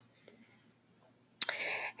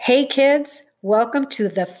Hey kids, welcome to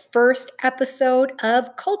the first episode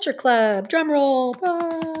of Culture Club. Drum roll.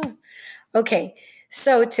 Ah. Okay,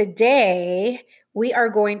 so today we are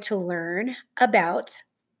going to learn about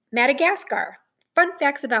Madagascar. Fun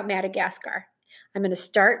facts about Madagascar. I'm going to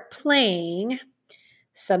start playing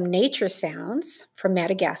some nature sounds from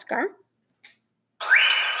Madagascar.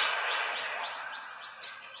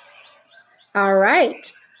 All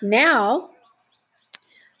right, now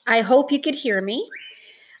I hope you could hear me.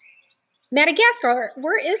 Madagascar,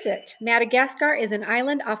 where is it? Madagascar is an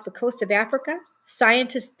island off the coast of Africa.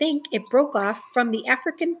 Scientists think it broke off from the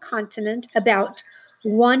African continent about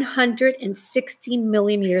 160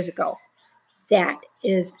 million years ago. That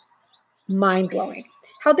is mind-blowing.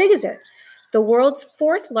 How big is it? The world's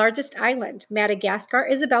fourth largest island, Madagascar,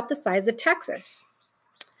 is about the size of Texas.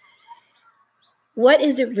 What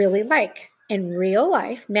is it really like? In real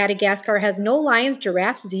life, Madagascar has no lions,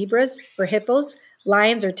 giraffes, zebras, or hippos,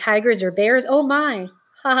 lions or tigers or bears. Oh my.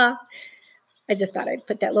 Haha. I just thought I'd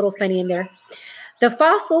put that little funny in there. The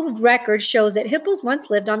fossil record shows that hippos once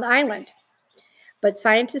lived on the island, but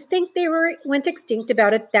scientists think they went extinct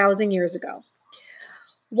about 1,000 years ago.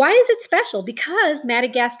 Why is it special? Because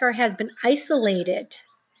Madagascar has been isolated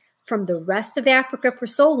from the rest of Africa for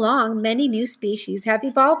so long, many new species have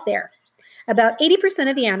evolved there. About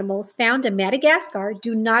 80% of the animals found in Madagascar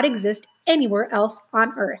do not exist anywhere else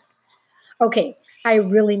on Earth. Okay, I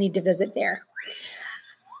really need to visit there.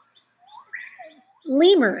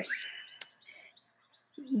 Lemurs.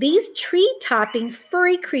 These tree-topping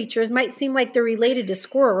furry creatures might seem like they're related to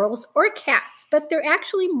squirrels or cats, but they're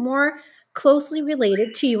actually more closely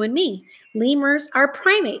related to you and me. Lemurs are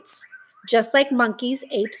primates, just like monkeys,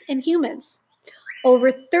 apes, and humans.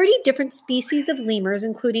 Over 30 different species of lemurs,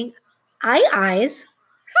 including eyes,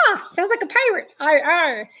 sounds like a pirate,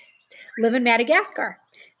 live in Madagascar.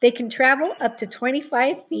 They can travel up to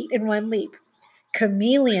 25 feet in one leap.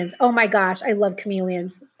 Chameleons. Oh my gosh, I love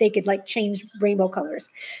chameleons. They could change rainbow colors.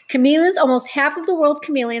 Chameleons, almost half of the world's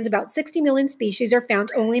chameleons, about 60 million species, are found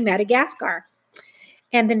only in Madagascar.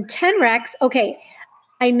 And then tenrecs. Okay,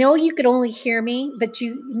 I know you could only hear me, but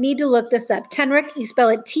you need to look this up. Tenrec, you spell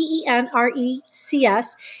it Tenrecs.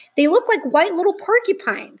 They look like white little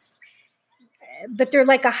porcupines, but they're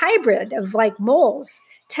like a hybrid of moles.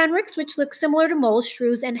 Tenrecs, which look similar to moles,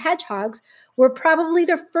 shrews, and hedgehogs, were probably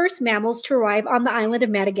the first mammals to arrive on the island of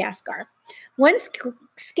Madagascar. Once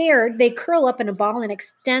scared, they curl up in a ball and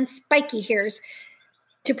extend spiky hairs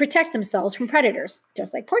to protect themselves from predators,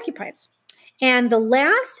 just like porcupines. And the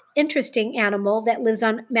last interesting animal that lives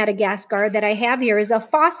on Madagascar that I have here is a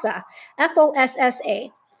fossa, Fossa.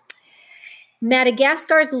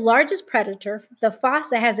 Madagascar's largest predator, the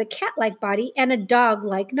fossa, has a cat-like body and a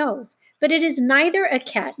dog-like nose, but it is neither a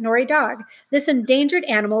cat nor a dog. This endangered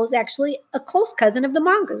animal is actually a close cousin of the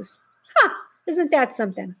mongoose. Isn't that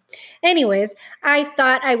something? Anyways, I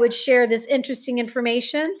thought I would share this interesting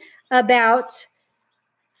information about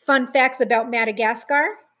fun facts about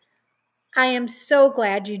Madagascar. I am so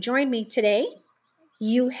glad you joined me today.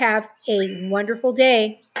 You have a wonderful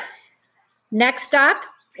day. Next stop,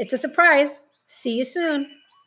 it's a surprise. See you soon.